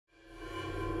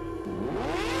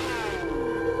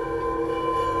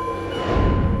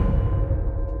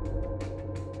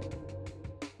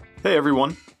Hey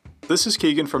everyone, this is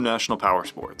Keegan from National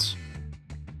Powersports.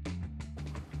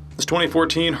 This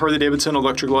 2014 Harley-Davidson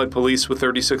Electra Glide Police with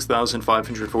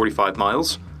 36,545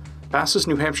 miles passes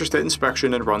New Hampshire State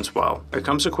inspection and runs well. It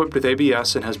comes equipped with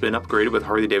ABS and has been upgraded with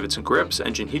Harley-Davidson grips,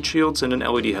 engine heat shields, and an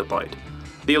LED headlight.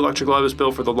 The Electra Glide was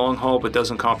built for the long haul but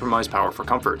doesn't compromise power for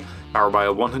comfort. Powered by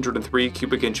a 103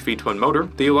 cubic inch V-twin motor,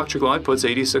 the Electra Glide puts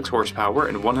 86 horsepower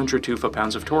and 102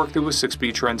 foot-pounds of torque through a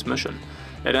 6-speed transmission.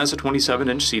 It has a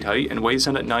 27-inch seat height and weighs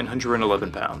in at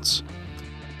 911 pounds.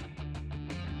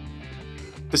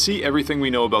 To see everything we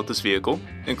know about this vehicle,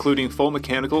 including full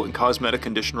mechanical and cosmetic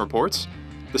condition reports,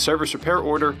 the service repair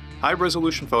order,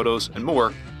 high-resolution photos, and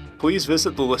more, please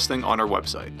visit the listing on our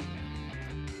website.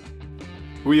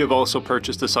 We have also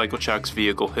purchased a CycleCheck's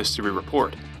Vehicle History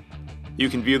Report. You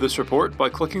can view this report by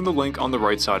clicking the link on the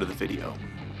right side of the video.